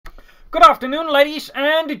Good afternoon, ladies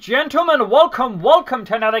and gentlemen. Welcome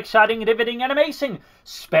to another exciting, riveting, and amazing,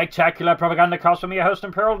 spectacular Propagandacast from your host,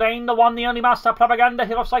 Imperial Dane, the one, the only master propaganda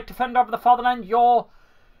hero like defender of the fatherland, your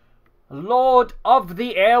lord of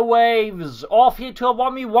the airwaves. Off here to a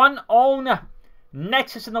 1v1 on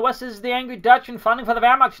Nexus in the west is the angry Dutchman fighting for the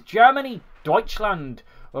Wehrmacht, Germany, Deutschland.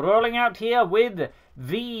 Rolling out here with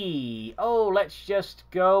the, let's just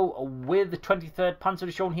go with the 23rd Panzer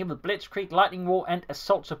shown here with Blitzkrieg, Lightning War, and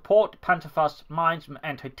Assault Support, Panzerfaust, Mines, and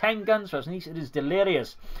Anti-Tank Guns. Whereas it is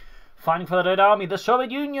Delirious. Fighting for the Red Army, the Soviet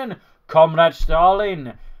Union, Comrade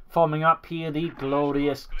Stalin. Forming up here the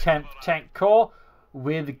glorious 10th Tank Corps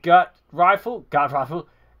with Guard Rifle,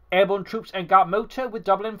 Airborne Troops, and Guard Motor with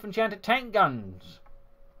double infantry anti-tank guns.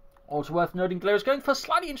 Also worth noting, Delirious going for a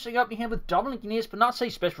slightly interesting opening here with double engineers, but not say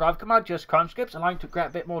special rifle command, just conscripts, allowing to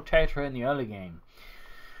grab a bit more territory in the early game.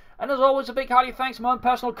 And as always, a big hearty thanks to my own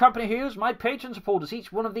personal company heroes, my patron supporters.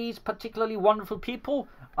 Each one of these particularly wonderful people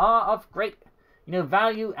are of great,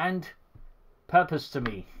 value and purpose to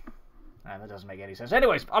me. And that doesn't make any sense.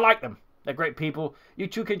 Anyways, I like them. They're great people. You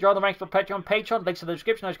too can join the ranks for Patreon. Links in the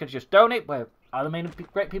description. You can just donate, where other main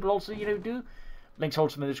great people also, do. Links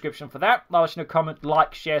also in the description for that. Let us comment,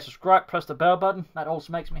 like, share, subscribe, press the bell button. That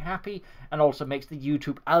also makes me happy, and also makes the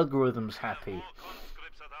YouTube algorithms happy.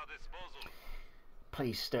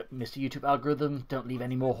 Please, Mr. YouTube algorithm, don't leave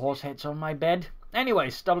any more horse heads on my bed.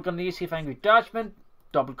 Anyways, double gun easy for angry Dutchman,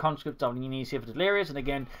 double conscript, double easy for Delirious, and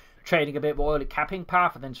again, trading a bit more early capping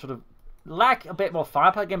path, and then sort of lack a bit more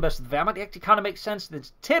firepower again versus the Wehrmacht. It actually kind of makes sense.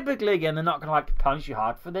 It's typically, again, they're not going to punish you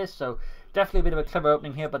hard for this, so definitely a bit of a clever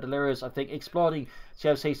opening here, but Delirious, I think, exploring,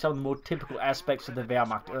 shall I say, some of the more typical aspects of the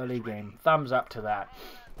Wehrmacht early game. Thumbs up to that.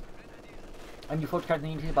 And you fought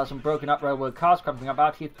catching here by some broken up railroad cars coming up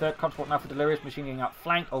out here. Third transport now for Delirious, machine getting up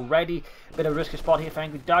flank already. Bit of a risky spot here for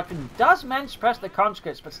angry Dutchman. Does manage to suppress the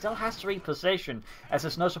conscripts, but still has to reposition as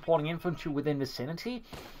there's no supporting infantry within vicinity.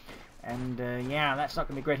 And yeah, that's not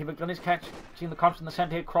going to be great here. But Gunny's catching the conscripts in the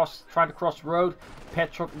center here, trying to cross the road.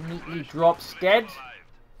 Petrov neatly drops dead.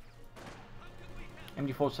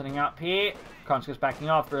 MD4 setting up here. Conscripts backing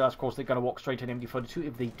off. Realize, of course, they're going to walk straight to the MD42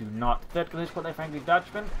 if they do not. Third Gunny's got their angry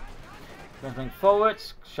Dutchman. Going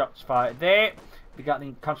forwards. Shots fired there. We got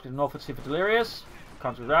the conscripts northwards here for Delirious.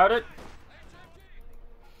 Conscripts routed.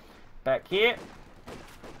 Back here.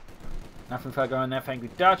 Nothing further going there for angry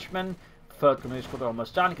Dutchman. Third Gunny's got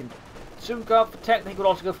almost done. He can soon go up for tech. He could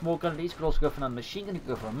also go for more gun. He could also go for another machine gun. He could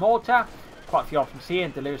go for a mortar. Quite a few options here,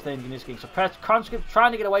 and Delirious, the engineers getting suppressed. Conscripts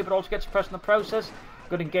trying to get away, but also get suppressed in the process.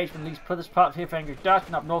 Good engagement, at least for this part here for angry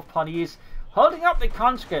Dutchman. Up north, party is holding up the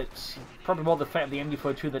conscripts. Probably more the effect of the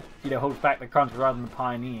MD42 that holds back the conscripts rather than the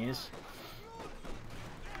pioneers.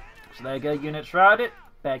 So there you go, units routed.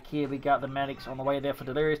 Back here we got the medics on the way there for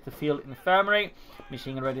Delirious, the field infirmary.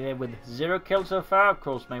 Machine gun ready there with 0 kills so far. Of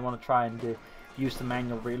course, may want to try and use the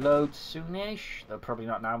manual reload soonish, though probably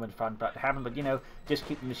not now when it's about to happen, but just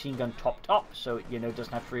keep the machine gun topped up so it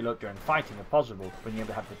doesn't have to reload during fighting if possible when you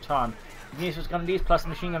ever have the time. Engineers was going to use plus the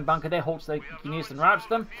machine gun bunker there, holds the engineers and routes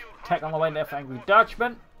them. Tech on the way there for angry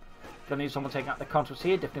Dutchman. Gonna need someone taking out the conscripts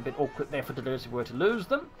here, definitely a bit awkward there for Delirious if we were to lose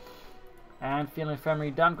them. And field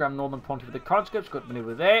infirmary done, grab northern point with the conscripts, good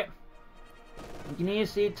maneuver there.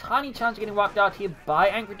 Engineers see a tiny chance of getting wiped out here by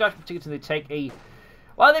angry Dutchman, particularly they take a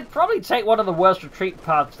well, they'd probably take one of the worst retreat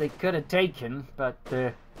paths they could have taken, but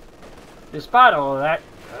despite all of that,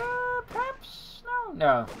 perhaps,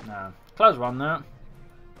 no. Close one though.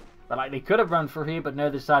 But they could have run through here, but no,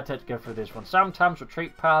 they decided to go for this one. Sometimes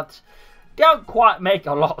retreat paths don't quite make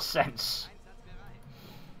a lot of sense.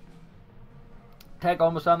 Tech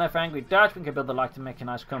almost on there for angry Dutchman, can build the light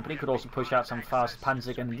mechanized company, could also push out some fast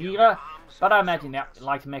Panzergrenadier, but I imagine that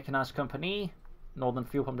light mechanized company. Northern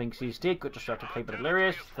fuel pumping seized here. Good to start to play for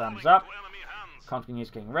Delirious. Thumbs up. Continues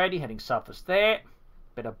getting ready. Heading southwest there.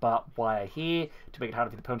 Bit of barbed wire here to make it harder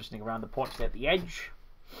for the opponent to sneak around the points there at the edge.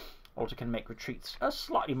 Also can make retreats a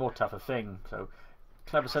slightly more tougher thing. So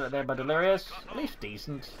clever setup there by Delirious. At least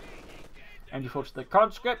decent. And you force the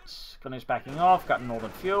conscripts. Gunners backing off. Got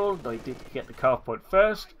northern fuel. Though he did get the carve point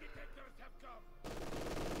first.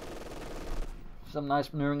 Some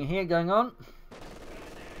nice maneuvering here going on.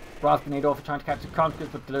 Brass grenade off for trying to catch the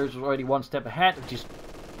conscripts, but Delirious was already one step ahead. It just,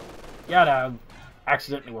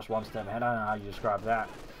 accidentally was one step ahead. I don't know how you describe that.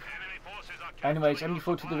 Anyways,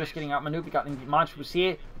 MD4 to the risk getting out maneuver. Got the minesweepers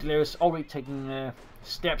here. Delirious already taking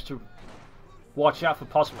steps to watch out for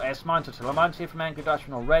possible S-mines or tiller mines here from angry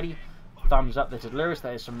Dutchman already. Thumbs up there to Delirious.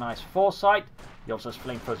 There is some nice foresight. He also has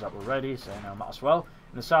flamethrowers up already, so might as well.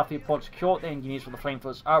 In the south here, point secured. The engineers for the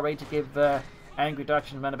flamethrowers are ready to give angry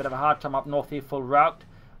Dutchman a bit of a hard time up north here, full route.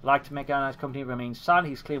 Like to mechanized company remains silent.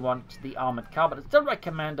 He's clearly wants the armored car, but it's still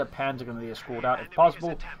recommend the Panzer going to be escorted out if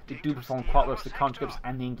possible. They do perform quite well for the conscripts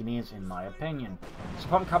and the engineers, in my opinion. So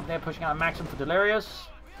Propaganda company there pushing out a maximum for Delirious.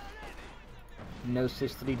 No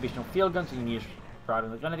assist to the additional field guns. Engineers riding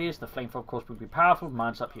the grenadiers. The flamethrower, of course, would be powerful.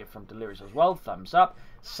 Mines up here from Delirious as well. Thumbs up.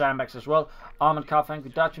 Sandbags as well. Armored car flank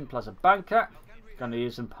with Dutchman plus a bunker.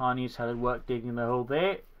 Grenadiers and pioneers had work digging the hole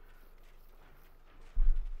there.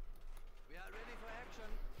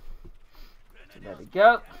 There we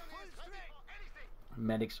go.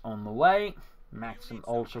 Medics on the way. Maxim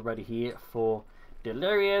also ready here for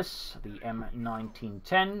Delirious, the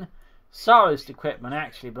M1910. Tsarist equipment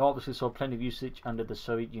actually, but obviously saw plenty of usage under the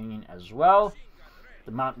Soviet Union as well.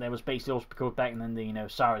 The mountain there was basically also because back in the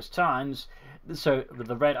Tsarist times. So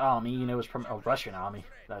the Red Army, was Russian Army.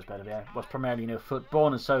 That was better. Yeah, was primarily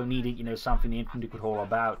footborne and so needed something the infantry could haul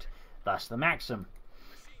about. That's the Maxim.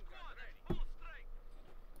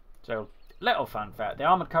 So. Little fun fact, the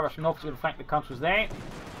armoured car from north to the flank that comes was there.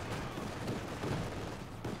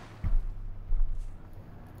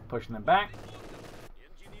 Pushing them back.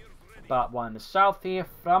 But one in the south here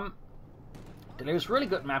from Delirious. Really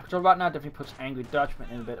good map control right now. Definitely puts Angry Dutchman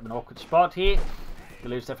in a bit of an awkward spot here.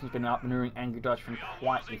 Delirious definitely been outmaneuvering Angry Dutchman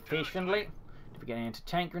quite efficiently. Do we get any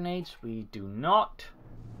anti-tank grenades? We do not.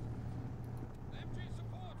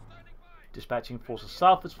 Dispatching forces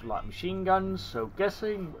southwards for light machine guns. So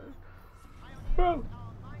guessing. Well,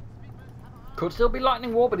 could still be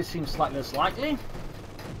lightning war, but it seems slightly less likely.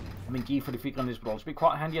 I mean, G43 gun would also be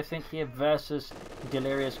quite handy, I think, here versus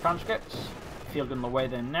Delirious conscripts. Field in the way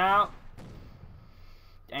there now.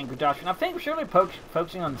 Angry Dutchman. I think we should be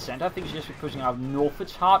focusing on the centre. I think we should just be pushing out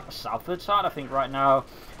northwards hard, southwards hard. I think right now,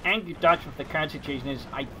 Angry Dutchman, the current situation is,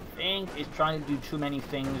 I think, is trying to do too many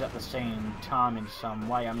things at the same time in some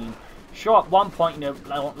way. I mean, sure, at one point,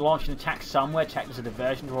 launch an attack somewhere, attack as a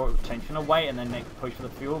diversion, draw attention away, and then make a push for the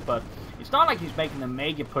fuel, but it's not like he's making a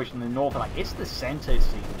major push in the north, like, it's the centre, it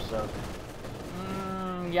seems, so...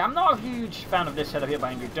 yeah, I'm not a huge fan of this setup here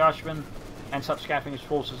by Angry Dutchman, ends up scattering his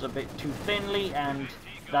forces a bit too thinly, and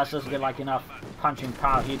that doesn't get, like, enough punching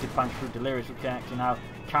power here to punch through Delirious, who can actually now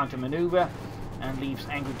counter-maneuver, and leaves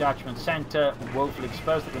Angry Dutchman centre woefully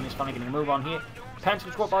exposed. The gun is finally getting a move on here.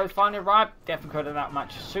 Pentagon squad by finally arrived. Definitely could have that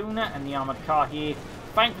much sooner. And the armoured car here,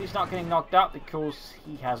 thankfully, he's not getting knocked out because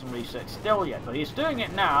he hasn't reset still yet. But he's doing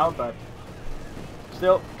it now. But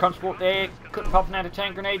still, transport there. Couldn't pop an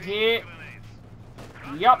anti-tank grenade here.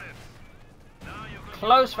 Yup.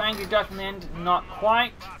 Close for Angry Dutchman end. Not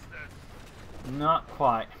quite. Not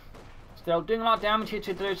quite. Still doing a lot of damage here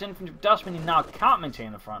to those infantry. Dutchman, he now can't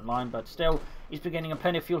maintain the front line, but still, he's been getting a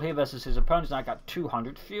plenty of fuel here versus his opponents. Now got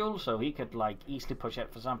 200 fuel, so he could like easily push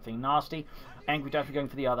out for something nasty. Angry Dutchman going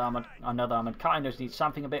for the another armored car. He needs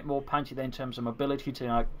something a bit more punchy there in terms of mobility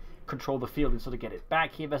to control the field and sort of get it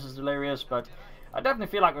back here versus Delirious. But I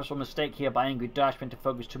definitely feel like there was a mistake here by Angry Dutchman to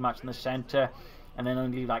focus too much in the center and then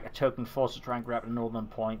only like a token force to try and grab the northern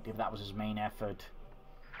point if that was his main effort.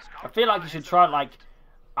 I feel like he should try like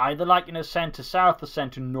either like center south or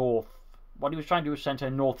center north. What he was trying to do was center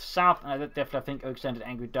north south, and I definitely think extended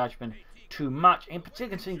Angry Dutchman too much. In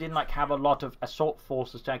particular, he didn't like have a lot of assault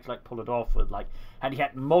forces to actually like pull it off with. Like had he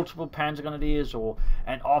had multiple Panzer Grenadiers or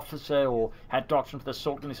an officer or had doctrine for the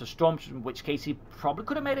assault Grenadiers or storms, in which case he probably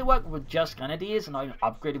could have made it work with just Grenadiers and not even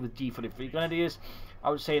upgraded with G43 Grenadiers. I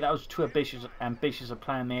would say that was too ambitious a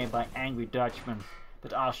plan there by Angry Dutchman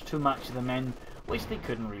that asked too much of the men, which they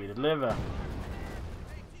couldn't really deliver.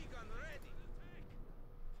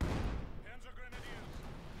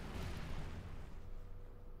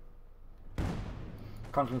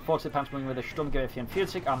 Conquering 40 pounds moving with a Sturmgewehr and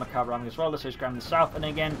Fieldsig, armor car ramming as well. This is grabbing the south and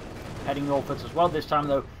again heading northwards as well. This time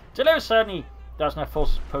though, Delirious certainly doesn't have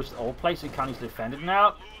forces posted at all places. He can't easily defend it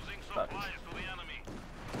now. But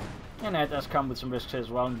it does come with some risks as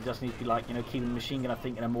well, and he does need to be like, keeping the machine gun I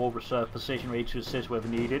think in a more reserved position ready to assist wherever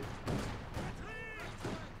needed.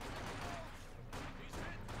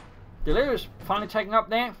 Delirious finally taking up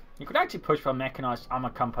there. You could actually push for a mechanized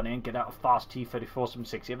armor company and get out a fast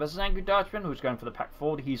T-34-76 here versus Angry Dutchman, who's going for the Pack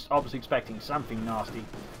 40. He's obviously expecting something nasty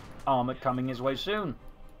armored coming his way soon.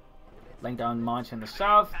 Laying down mines in the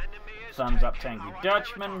south. Thumbs up to Angry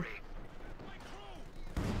Dutchman.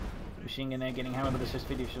 Machine gun there getting hammered with assist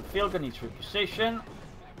division field gun. Needs to reposition.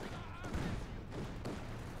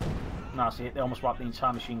 Nasty hit. They almost wiped the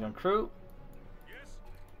entire machine gun crew.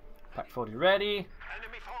 Pack 40 ready.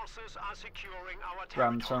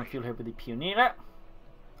 Grabbing some fuel here with the Pioneer.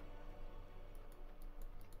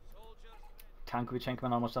 Tankovich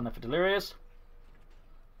and almost done there for Delirious.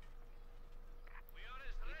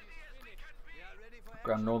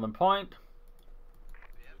 Grab Northern Point.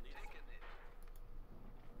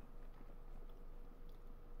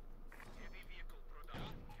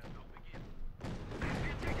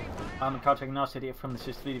 Armored car taking nasty hit from the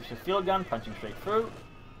Sys 3 Division field gun, punching straight through.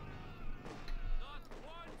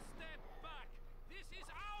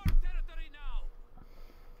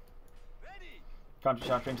 Counter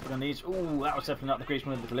charge into the Gunners. Ooh, that was definitely not the greatest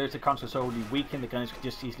move of the Delirious. The Consul was already weakened. The Gunners could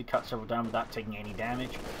just easily cut several down without taking any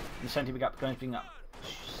damage. In the center, we got the Gunners being up.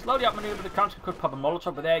 Slowly outmaneuvered. The Consul could pop a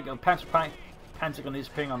Molotov, but there you go. Panzer Gunners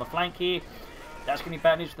appearing on the flank here. That's going to be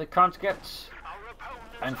bad news for the conscripts.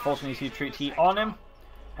 And forcing his retreat here on him.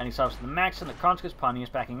 And he starts to the max, and the conscripts, Pioneers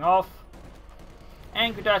backing off.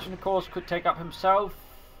 Angry Dutchman, of course, could take up himself.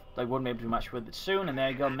 They wouldn't be able to do much with it soon, and there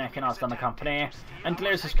you go, mechanized on the company. And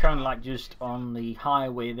Delirious is currently like just on the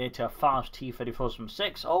highway there to a fast T-34 from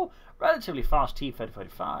 6, or relatively fast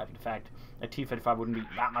T-35. In fact, a T-35 wouldn't be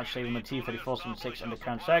that much safer than a T-34 from 6 under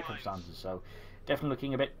current circumstances, so definitely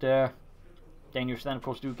looking a bit dangerous. Then, of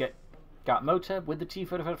course, do get Got motor with the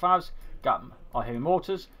T-35s, got our heavy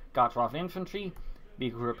mortars, got rifle infantry,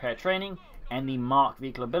 vehicle repair training, and the marked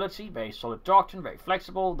vehicle ability. Very solid doctrine, very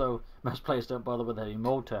flexible, though most players don't bother with heavy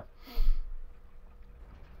mortar.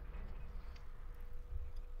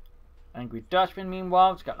 Angry Dutchman,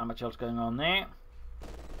 meanwhile, it's got not much else going on there.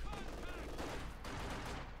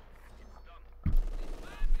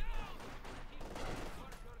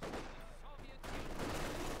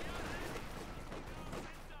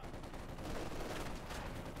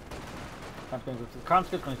 Going to go to the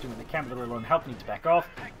conscripts, going to do with the camp, they're alone, help need to back off.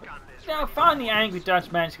 Now, finally, Angry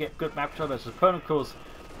Dutch managed to get good map control versus opponent. Of course,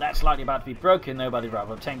 that's likely about to be broken. Nobody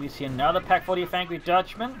rather tank. We see another pack 40 of Angry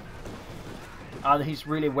Dutchman. Either he's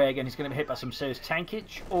really aware again, he's going to be hit by some serious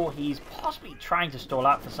tankage, or he's possibly trying to stall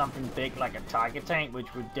out for something big like a Tiger tank,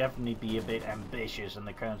 which would definitely be a bit ambitious in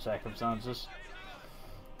the current circumstances.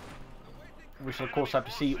 We shall, of course, have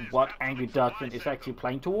to see what Angry Dutchman is actually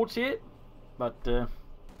playing towards here, but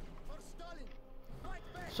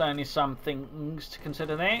certainly some things to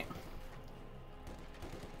consider there.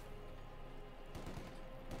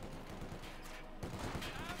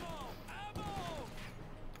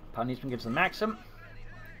 Punishment gives the maxim.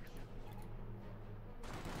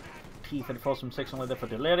 T-34 from 6 on there for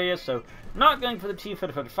Delirious, so not going for the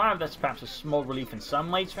T-35. That's perhaps a small relief in some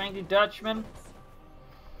ways for Angry Dutchman.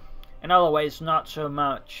 In other ways, not so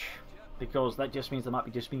much, because that just means there might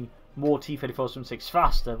be just be more T-34 from 6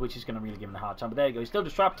 faster, which is going to really give him a hard time. But there you go, he's still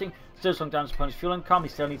disrupting, still slowing down his opponent's fuel income. He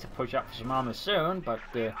still needs to push up for some armor soon, but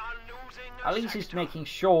at least he's making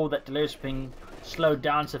sure that Delirious is being slowed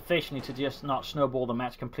down sufficiently to just not snowball the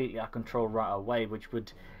match completely out of control right away, which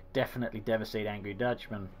would definitely devastate Angry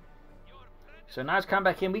Dutchman. So now it's come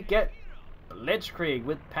back in, we get Blitzkrieg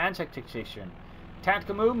with Panzer Tactician,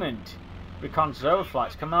 Tactical Movement, Reconnaissance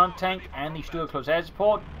Overflights, Command Tank, and the Stuart Close Air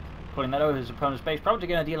Support. Pulling that over his opponent's base, probably to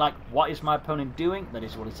get an idea like, what is my opponent doing? That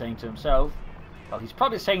is what he's saying to himself. Well, he's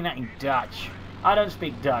probably saying that in Dutch. I don't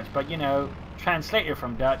speak Dutch, but you know, translated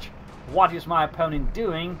from Dutch, what is my opponent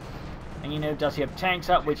doing? And you know, does he have tanks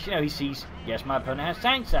up? Which, you know, he sees, yes, my opponent has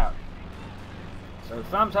tanks out. So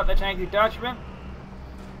thumbs up, that's Angry Dutchman.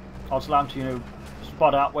 Also allow him to, you know,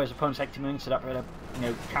 spot out where his opponent's active moving, set up a, you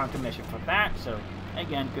know, countermeasure for that. So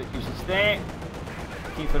again, good usage there.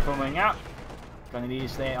 Keep it from moving up. Going to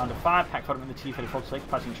these there under fire, pack for them in the T-34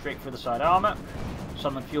 passing straight through the side armor.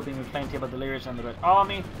 Some of the fuel being reclaimed here by Delirious and the Red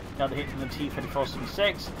Army. Another hit from the T-34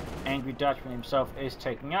 6. Angry Dutchman himself is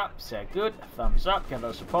taking up. So good. Thumbs up. Get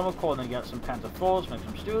those support core. Then you got some Panzer 4s, make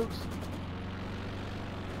some Stoogs.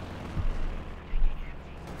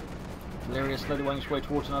 Delirious slowly working his way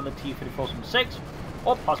towards another T-34 6.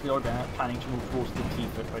 Or possibly already planning to move towards the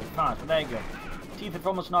T-35. But there you go.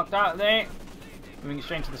 T-34 was knocked out there. Moving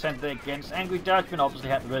straight to the centre there against Angry Dutchman, obviously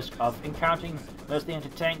had the risk of encountering most of the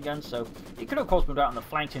anti-tank guns, so he could of course moved out on the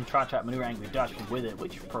flank and tried to outmaneuver Angry Dutchman with it,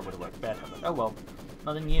 which probably would have worked better, but oh well.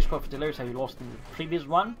 Another news squad for Delirious, he lost the previous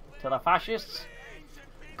one to the fascists.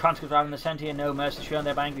 Conscripts driving in the centre here, no mercy shown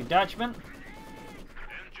there by Angry Dutchman.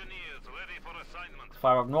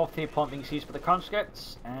 Fire up north here, point being seized by the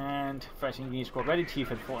conscripts, and fresh engineer squad ready,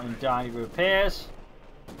 T-34 in dire repairs.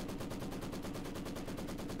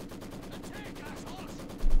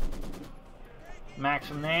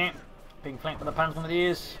 Maxim there, being flanked by the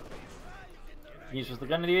Panzergrenadiers. Uses the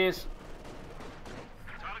Grenadiers.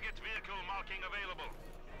 Target vehicle marking available.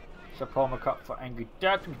 Support cut for Angry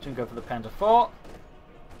Dutchman, to go for the Panzer 4.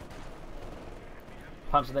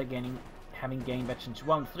 Panzer there having gained veterans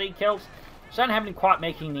 1 3 kills. So not having quite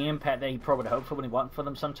making the impact that he probably hoped for when he went for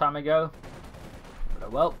them some time ago. But oh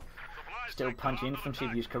well. Still punching infantry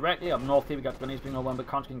if used correctly. Up north here we got the Grenadiers being all one, but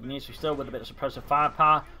constant Grenadiers still with a bit of suppressive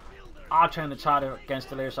firepower. Are turning the tide against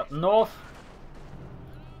Delirious up north.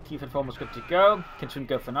 T-34 almost good to go. Can soon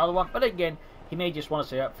go for another one, but again, he may just want to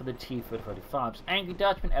stay up for the T-35s. Angry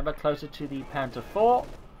Dutchman ever closer to the Panther 4.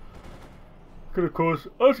 Could of course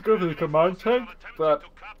also go for the command tank, but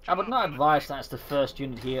I would not advise that's the first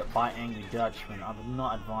unit here by Angry Dutchman. I would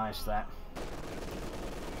not advise that.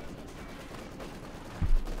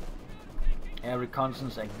 Air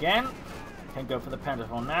reconnaissance again. Can go for the Panther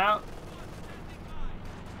 4 now.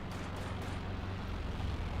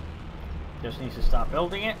 Just needs to start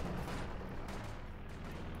building it.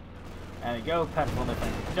 There we go, Panther 4 with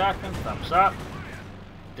Angry Dutchman, thumbs up.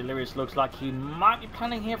 Delirious looks like he might be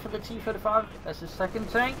planning here for the T-35 as his second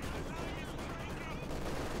tank.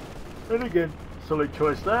 And again, solid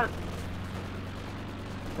choice there.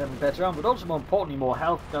 Then better on, but also more importantly, more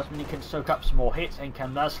health does mean he can soak up some more hits and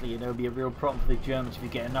can thusly, you know, be a real problem for the Germans if you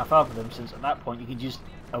get enough of them, since at that point you can just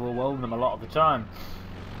overwhelm them a lot of the time.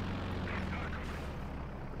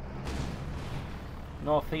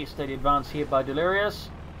 Northeast steady advance here by Delirious.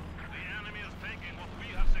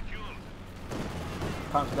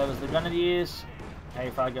 Panther levels the Grenadiers.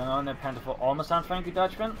 A5 going on there, Panther 4 almost on Frankie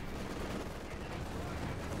Dutchman.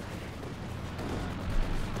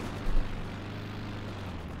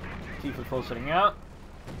 T-34 sitting out.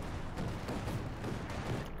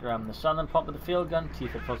 Grab the southern pop with the field gun.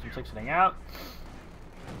 T-34 sitting out.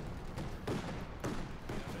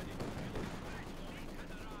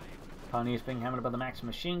 Pioneers being hammered by the Maxim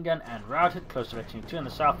machine gun and routed. Close to Vector 2 in the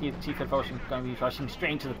south here. The T-34 is going to be rushing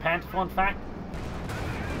straight into the Panther 4 in fact.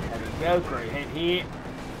 There we go, great hit here.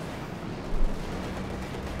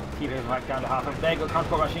 T-34 right down to half over there. Got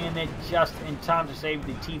transport rushing in there just in time to save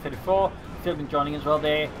the T-34. Fielding joining as well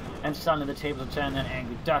there. And suddenly the tables are turned and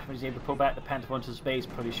Angry Dutchman is able to pull back the Panther 4 into space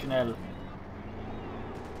pretty Chanel.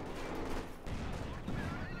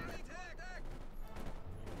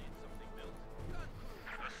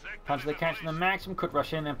 Panther catching the Maxim, could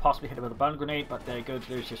rush in and possibly hit it with a bun grenade, but there you go,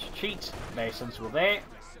 Delirious just retreats. Very sensible there.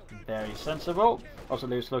 Very sensible. Also,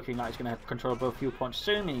 Delirious looking like he's going to have control of both fuel points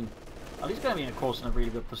soon, meaning at least going to be, of course, in a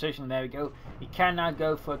really good position. There we go. He can now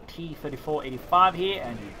go for T-34-85 here,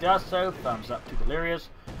 and he does so. Thumbs up to Delirious.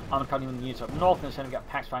 I'm cutting the units up north, and instead we got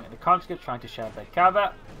packs fighting at the conscripts, trying to share their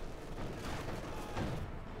cover.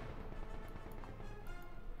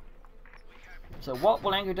 So what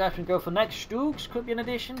will Angry Dutchman go for next? Stooks could be an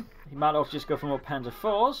addition. He might also just go for more Panzer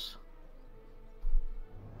 4s.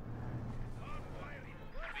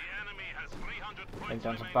 Take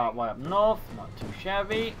down some barbed wire up north, not too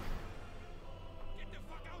shabby.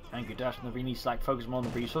 Angry Dutchman really needs to focus more on the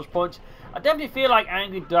resource points. I definitely feel like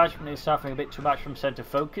Angry Dutchman is suffering a bit too much from center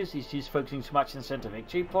focus. He's just focusing too much on the center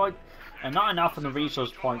victory point and not enough on the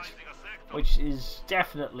resource points, which is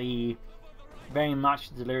definitely very much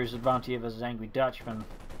the Delirious advantage versus Angry Dutchman.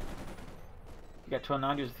 You got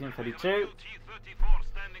 1290 with 332.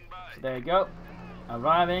 So there you go.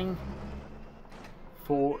 Arriving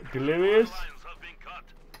for Delirious.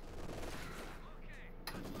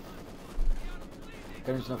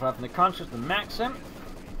 Going to fire from the conscious, the Maxim.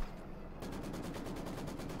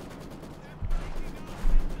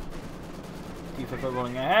 T-34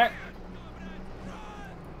 rolling ahead.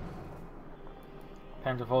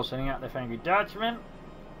 Panther 4 sending out their Angry Dutchman.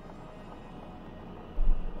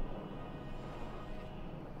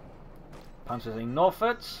 Panthers in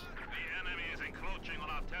northwards. The enemy is encroaching on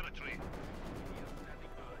our territory.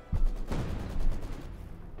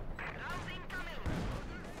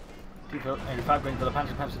 T-85 going for the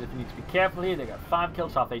Panther. Panthers need to be careful here. They got 5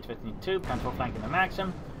 kills, half 8 to 52. Panther 4 flanking the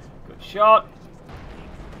Maxim. Good shot.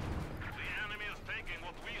 The enemy is taking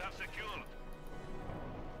what we have secured.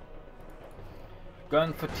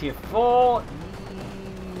 Going for tier 4.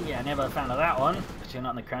 Yeah, never a fan of that one. Because not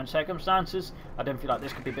in the current circumstances. I don't feel like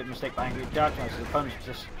this could be a bit of a mistake by Angry Dutchman. His opponent's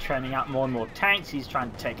just churning out more and more tanks. He's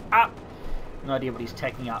trying to take up. No idea what he's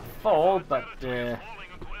taking up for, but I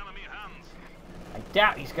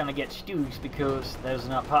doubt he's going to get Stooks because there's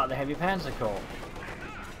not part of the Heavy Panzer Corps.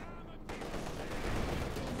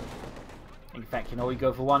 In fact, you know, we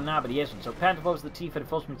go for one now, but he isn't. So Panther 4 is the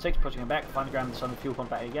T-34-6, pushing him back, finding ground on the fuel pump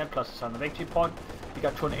back again, plus it's on the victory point. We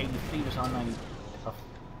got 283 versus 190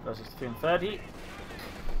 versus 330.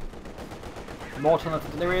 Mortal of the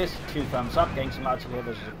Delirious, 2 thumbs up, getting some artillery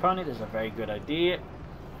versus opponent is a very good idea.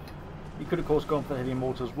 You could of course go for the heavy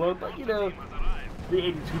mortar as well, but you know, the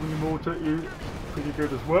 82mm mortar is pretty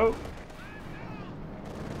good as well.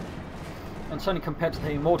 And certainly compared to the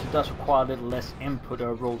heavy mortar, does require a little less input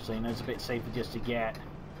overall, so you know, it's a bit safer just to get.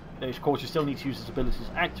 Of course, you still need to use its abilities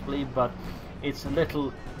actively, but it's a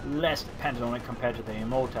little less dependent on it compared to the heavy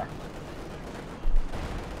mortar.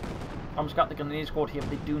 Almost got the Grenadier squad here, but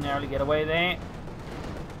they do narrowly get away there.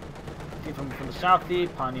 Infantry from the south here.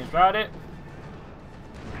 Pioneers route it.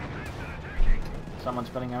 Someone's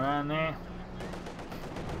spinning around there.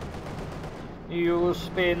 You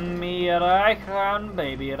spin me right round,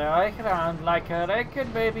 baby, right round, like a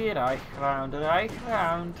record, baby, right round, right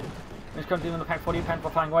round. Let's continue on the Pack 40 Panther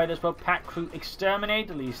flying away. This will Pack crew exterminate,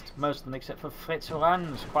 at least most of them except for Fritz, who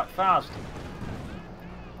runs quite fast.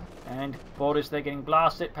 And borders, they're getting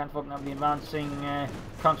blasted. Panther have the advancing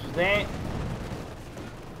counters there.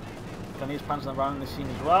 These Panzers are running the scene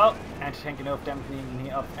as well. Anti-tank enough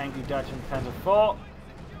damaging of Angry Dutchman Panzer 4.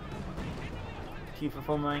 Tifa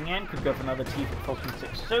forming in, could go for another Tifa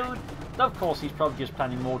 4.6 soon. Though of course he's probably just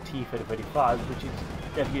planning more Tifa 35, which is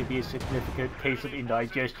definitely be a significant case of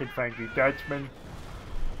indigestion for Angry Dutchman.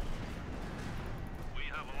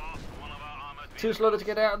 Too slow to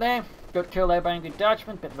get out of there. Good kill there by Angry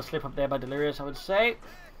Dutchman. Bit of a slip up there by Delirious, I would say.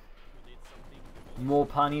 More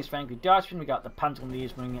pioneers for Angry Dutchman. We got the Panther and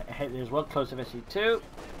these moving ahead there as well, close to SC2.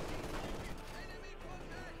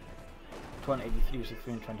 283,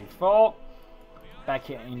 324. Back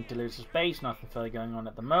here in Delirious' base, nothing further going on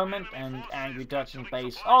at the moment, and Angry Dutchman's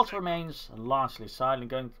base also remains largely silent,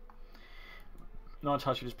 going no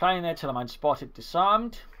touch with his plane there till I'm spotted,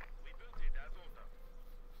 disarmed.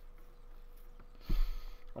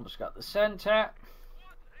 Almost got the center.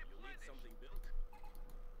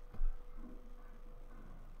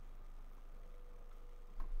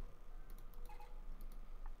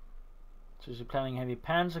 So is he planning heavy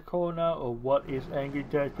panzer corner, or what is Angry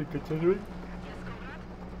Dutchman considering?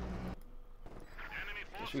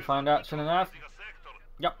 Guess we find out soon enough.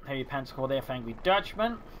 Yep, heavy panzer corps there for Angry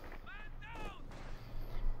Dutchman.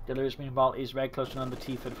 Delirious meanwhile is very close to number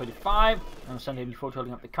T-45, and Sunday before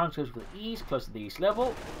holding up the counters with ease, close to the east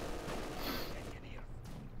level.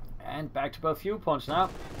 And back to both fuel points now.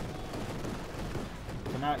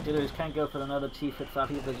 So now Delirious can go for another T-45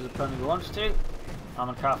 if there's an opponent who wants to.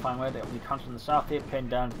 Armored car flying away, that will be counter in the south here, pinned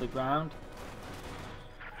down to the ground.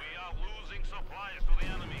 We are losing supplies to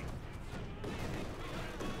the enemy.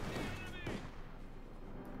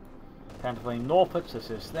 Panther flying northwards, this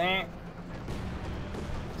is there.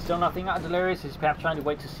 Still nothing out of Delirious. He's perhaps trying to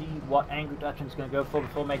wait to see what Angry Dutchman's going to go for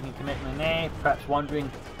before making a commitment there. Perhaps wondering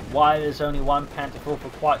why there's only one Panther for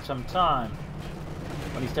quite some time.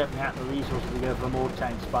 When he's definitely had the resources to go for more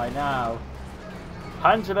tanks by now.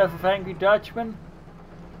 Panzer for Angry Dutchman.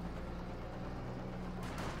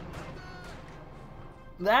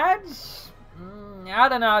 That's... I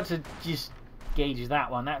don't know how to just gauge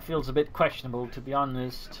that one. That feels a bit questionable, to be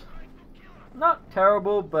honest. Not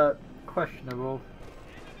terrible, but questionable.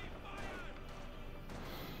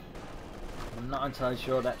 I'm not entirely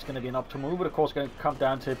sure that's going to be an optimal move, but of course going to come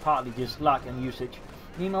down to partly just luck and usage.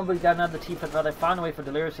 Meanwhile, we got another T-45 they find a way for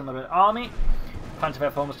Delirious in the Red Army.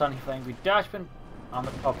 Panzer almost done here for Angry Dutchman.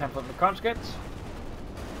 Panther for the conscripts.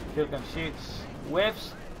 Field gun shoots,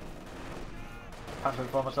 whiffs.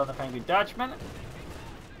 Panzer almost done for Angry Dutchman.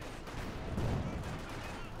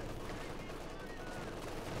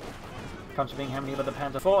 Comes being hammered by the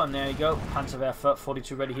Panzer 4, and there you go. Panzer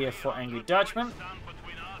 42 ready here for Angry Dutchman.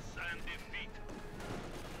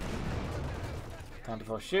 Panzer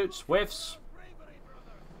 4 shoots, whiffs.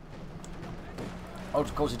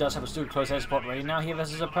 Of course, he does have a super close air support ready now here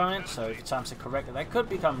versus his opponent, so if it times it correctly, that could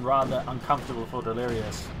become rather uncomfortable for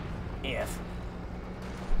Delirious. If.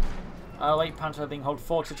 Late Panther being held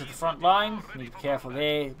forward to the front line. Need to be careful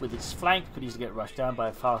there with its flank. Could easily get rushed down by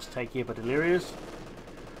a fast take here by Delirious.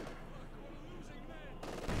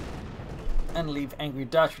 And leave Angry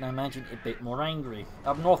Dutchman, I imagine, a bit more angry.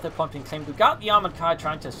 Up north, they're pumping claim. We got the armored car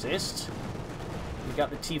trying to assist. We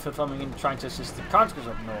got the Tifa coming in trying to assist the conscripts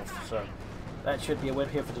up north, so that should be a win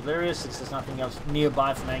here for Delirious, since there's nothing else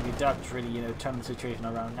nearby from Angry Dutch to really, you know, turn the situation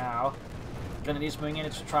around now. Then it is moving in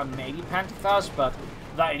to try maybe Panther fast, but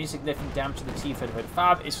without any significant damage to the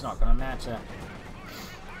T-35, it's not going to matter.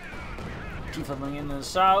 Tifa moving in the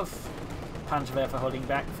south. Panther for holding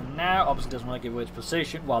back for now. Obviously doesn't want to give away its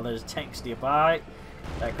position while there's tanks nearby.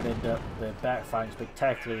 That could end up backfiring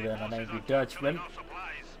spectacularly then on Angry Dutchman.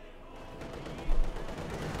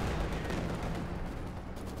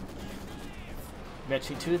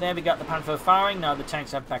 Retry 2 there, we got the Panther firing. Now the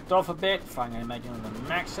tanks have backed off a bit. Firing, I imagine, on the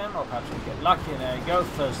Maxim, or perhaps we get lucky. There you go.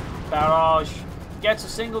 First barrage. Gets a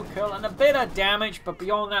single kill and a bit of damage, but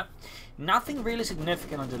beyond that, nothing really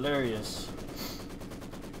significant on Delirious.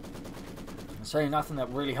 And so nothing that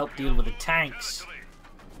really helped deal with the tanks.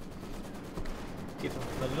 Get them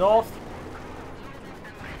for the north.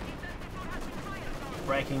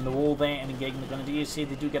 Breaking the wall there and engaging the Grenadiers. See,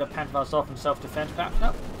 they do get a Panther off in self-defense, perhaps.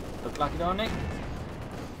 No, look like it, don't they?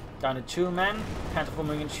 Down to 2 men. Panther 4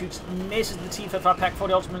 moving in, shoots, misses the T-55 Pack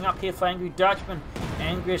 40 also moving up here for Angry Dutchman.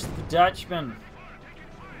 Angriest the Dutchman.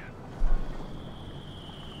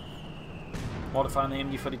 Modifying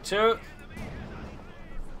the MG42.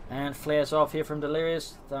 And flares off here from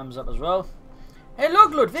Delirious. Thumbs up as well. Hey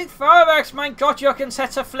look, Ludwig, fireworks, mein Gott, you can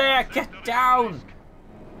set a flare. Get down.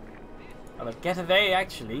 Well, get away,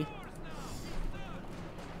 actually.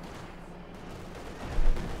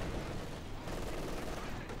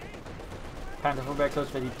 Panther 4 very close,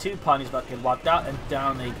 52. Pioneers about to get wiped out, and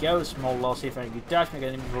down they go. Small loss here for Angry Dutchman.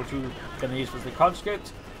 Getting before 2 going to use with the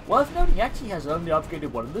conscript. Well, if noting, he actually has only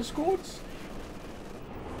upgraded one of the squads.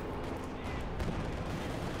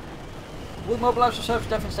 Will mobilize the surface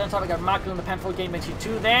defense center. We got Michael in the Panther 4 game bench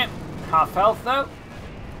 2 there. Half health though.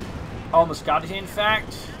 Almost got it in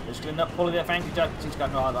fact. Just going to pull it off Angry Dutchman. He's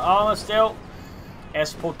got no other armor still. Air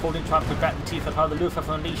support pulled in, trying to put back the T-55. The Luftwaffe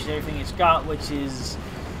unleashes everything it's got, which is,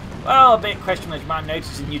 well, a bit questionable as you might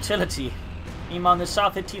notice in utility. Meanwhile, on the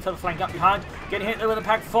south, the T-55 flank up behind. Getting hit there with a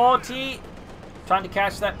Pack 40. Trying to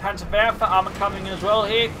catch that Panzerwerfer. Armor coming in as well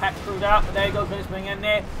here. Pack crewed out, but there you go. Finish moving in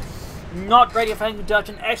there. Not ready for Angry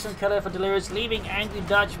Dutchman. Excellent killer for Delirious. Leaving Angry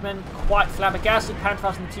Dutchman quite flabbergasted.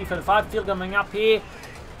 Panthers in the T-35. Field coming up here.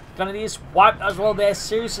 Gonna be wiped as well there.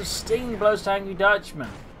 Series of stinging blows to Angry Dutchman.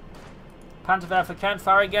 Panzerwerfer can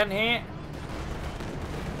fire again here.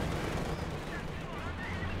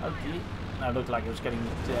 Okay. That looked like it was getting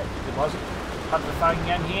deposit. Panther firing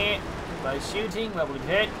again here. By shooting. Well, we've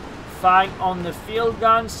hit. Firing on the field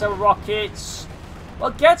gun. So rockets.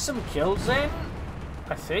 Well, get some kills in.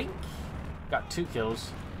 I think. Got 2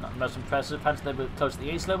 kills. Not the most impressive. Panther level close to the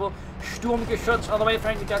ace level. Sturmgeschütz all the way.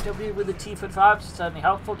 Frankly, got to be with the T-55. Certainly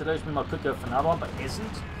helpful. Delirious meanwhile could go for another one, but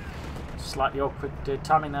isn't. Slightly awkward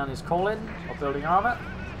timing down his call in of building armor.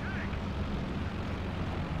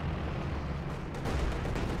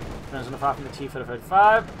 Turns on the fire from the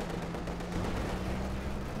T-35.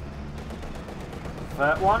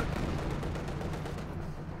 Third one.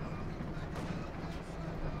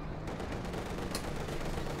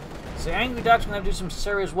 So Angry Dutchman going to do some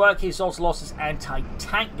serious work. He's also lost his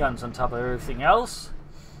anti-tank guns on top of everything else.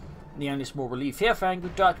 The only small relief here for Angry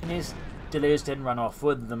Dutchman is Delirious didn't run off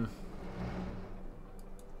with them.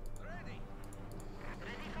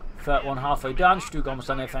 Third one halfway done. Stug almost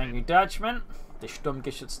done there for Angry Dutchman. The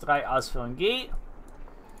Sturmgeschütz 3 ausführen geht.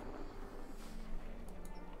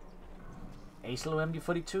 Ace little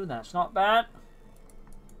MD42, that's not bad.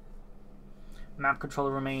 Map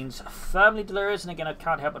controller remains firmly Delirious, and again I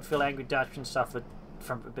can't help but feel Angry Dutchman suffered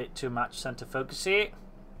from a bit too much center focus here.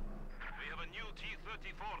 We have a new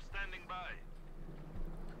T-34 standing by.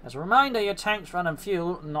 As a reminder, your tanks run on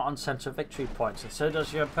fuel, not on center victory points, and so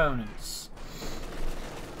does your opponents.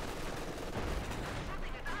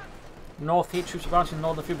 North here, troops advancing in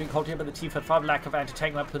northern field being called here by the T-55. Lack of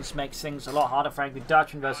anti-tank weapons makes things a lot harder for Angry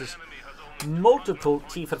Dutchman versus multiple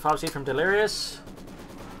T-55s here from Delirious.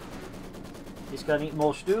 He's going to need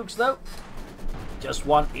more Stugs though. Just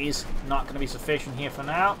one is not going to be sufficient here for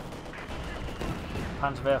now.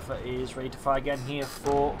 Panzerwerfer is ready to fire again here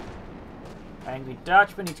for Angry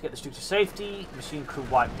Dutchman. Need to get the Stug to safety. Machine crew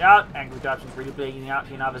wiped out. Angry Dutchman's really bleeding out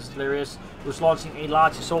here now versus Delirious, who's launching a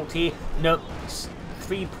large assault here. No.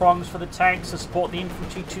 3 prongs for the tanks to support the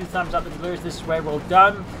infantry. 2 thumbs up to Delirious. This is very well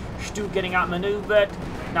done. Stug getting outmaneuvered.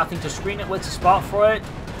 Nothing to screen it with to spot for it.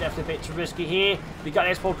 Definitely a bit too risky here. We got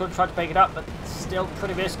Export going to try to pick it up, but still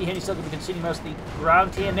pretty risky here. He's still going to be conceding most of the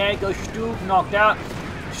ground here. And there goes Stug, knocked out.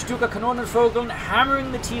 Stuger Kanonenvogel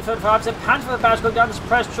hammering the T-35s. The Panzerwerfer going down to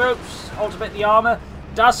suppress troops. Ultimate the armor.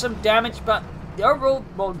 Does some damage, but the overall,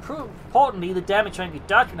 well, importantly, the damage on the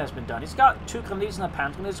Dutchman has been done. He's got 2 grenades in the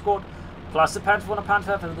Panzer in his squad. Plus the Panther 1 and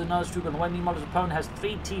Panzerwerfer with another Stug on the way. Meanwhile, his opponent has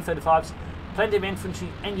 3 T-35s, plenty of infantry,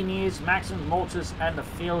 engineers, Maxims, mortars, and a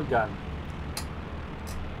field gun.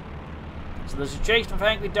 So the situation for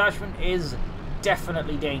Angry Dutchman is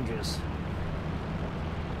definitely dangerous.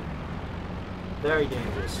 Very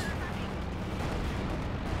dangerous.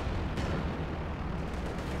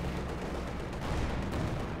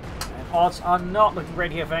 And odds are not looking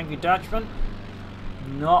great here for Angry Dutchman.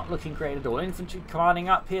 Not looking great at all. Infantry commanding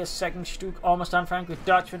up here. Second Stug almost done for Angry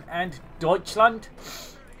Dutchman and Deutschland.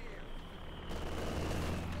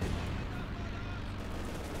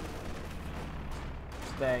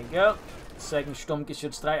 So there you go. Second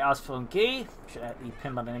Sturmgeschütz 3 ausführen G. Should add the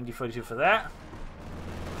pin button MD42 for that.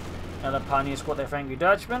 Another Pioneer squad there for Angry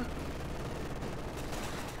Dutchman.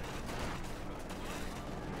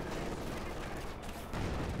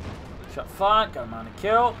 Shot fired. Got a man to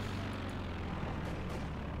kill.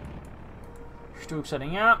 Stug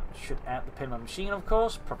setting up. Should add the pin button machine, of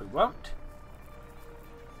course. Probably won't.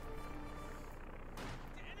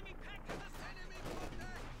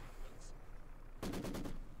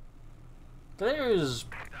 Delirious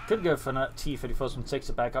could go for a T-34 and takes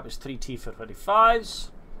it back up. His 3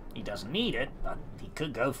 T-35s. He doesn't need it, but he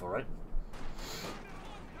could go for it.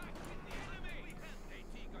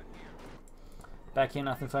 Back here,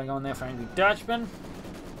 nothing further going there for Angry Dutchman.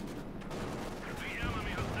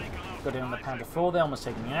 Got in on the Panther 4 there, almost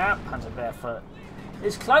taking it out. Panther Barefoot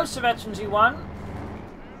is close to Veterans E1.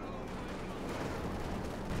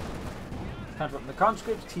 Panther up in the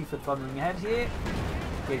conscripts. T-foot following ahead here.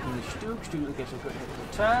 Taking the Stuke. Stuke gets a good hit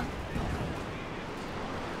of the turn.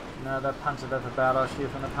 Another Panther Barefoot battle here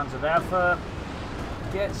from the Panther Barefoot.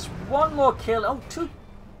 Gets 1 more kill. Oh, 2.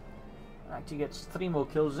 Actually gets 3 more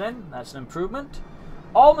kills in. That's an improvement.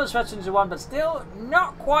 Almost Veterans E1, but still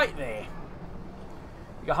not quite there.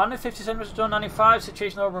 You got 150 centimeters to 95.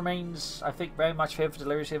 Situation though remains, I think, very much favored for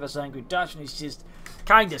Delirious here versus Angry Dutch, and he's just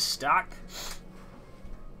kind of stuck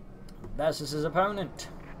versus his opponent.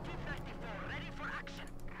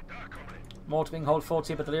 Mortar being hold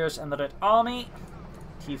 40 by Delirious and the Red Army.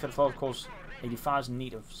 T-34, of course, 85 is in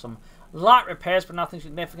need of some light repairs, but nothing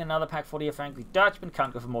significant. Another pack 40 for Angry Dutchman.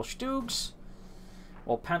 Can't go for more Stoogs.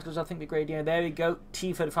 Or Panthers, I think, the great idea. There we go.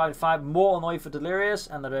 T-35 5 more on the way for Delirious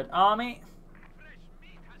and the Red Army.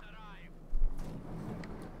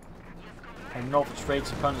 And Norfolk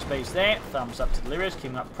Straits opponent's base there. Thumbs up to Delirious,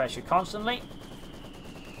 keeping up pressure constantly.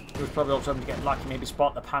 He was probably also hoping to get lucky, maybe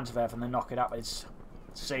spot the Panther there and then knock it up, but it's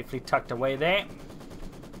safely tucked away there.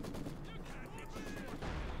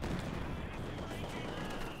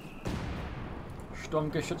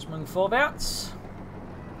 Sturmgeschütz moving vorwärts.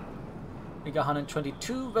 We got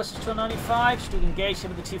 122 versus 295. Stuke engaged here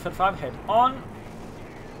with the T-35 head on.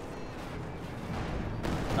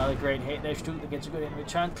 Another great hit there. Stuke that gets a good hit in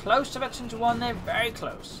return. Close to Veterans E1 there, very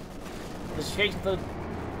close. The situation for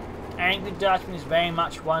Angry Dutchman is very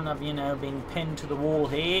much one of, you know, being pinned to the wall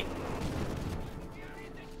here.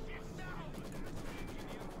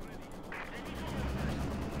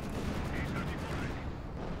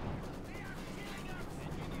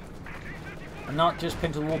 And not just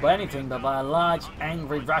pinned to the wall by anything, but by a large,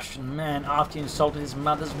 angry Russian man after he insulted his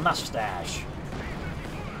mother's mustache.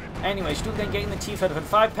 Anyway, Stuke then getting the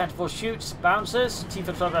T-35, Panther 4 shoots, bounces,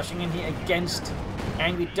 T-35 rushing in here against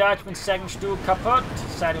Angry Dutchman, second Stuke kaput.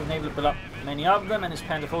 Sadly was able to build up many of them, and his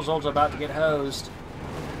Panther 4 is also about to get hosed.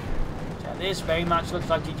 So this very much looks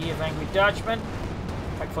like GG of Angry Dutchman.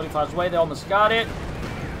 Pack 45's away, they almost got it.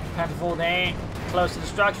 Panther 4 there, close to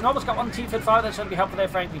destruction. Almost got 1 T-35, that's going to be helpful there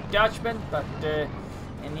for Angry Dutchman, but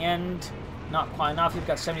in the end, not quite enough. You've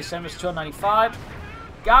got 77 versus 295.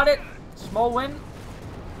 Got it, small win.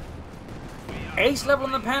 Ace level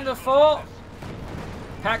on the Panther 4.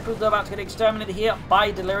 Pack crew about to get exterminated here by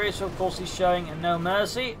Delirious, so of course he's showing no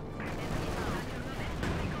mercy.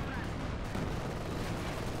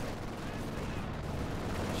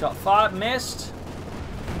 Shot fired, missed.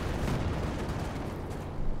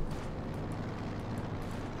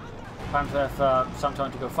 Panther for some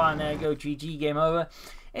time to go fine. There you go, GG, game over.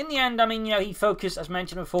 In the end, I mean, you know, he focused, as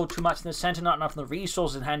mentioned before, too much in the center, not enough on the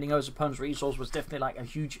resources, and handing over his opponent's resource was definitely like a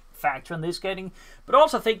huge factor in this getting. But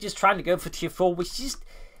also, I think just trying to go for tier 4, which just,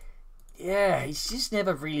 yeah, he's just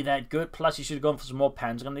never really that good. Plus, he should have gone for some more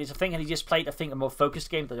Panzer on these. I think, and he just played, I think, a more focused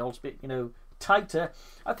game that also, you know, tighter.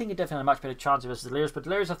 I think he definitely had a much better chance versus Delirious. But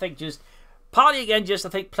Delirious, I think, just partly again, just I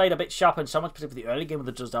think played a bit sharper in so much, particularly the early game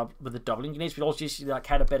with the doubling units, but also just like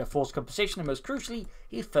had a better force composition, and most crucially,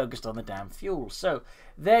 he focused on the damn fuel. So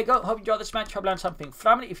there you go. Hope you enjoyed this match. Hope you learned something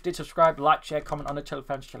from it. If you did, subscribe, like, share, comment on the channel,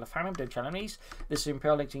 fans, channel, family, don't channel enemies. This is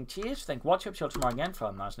Imperial Linking. Cheers. Thank you for watching. Hope you see you tomorrow again for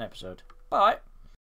a nice episode. Bye.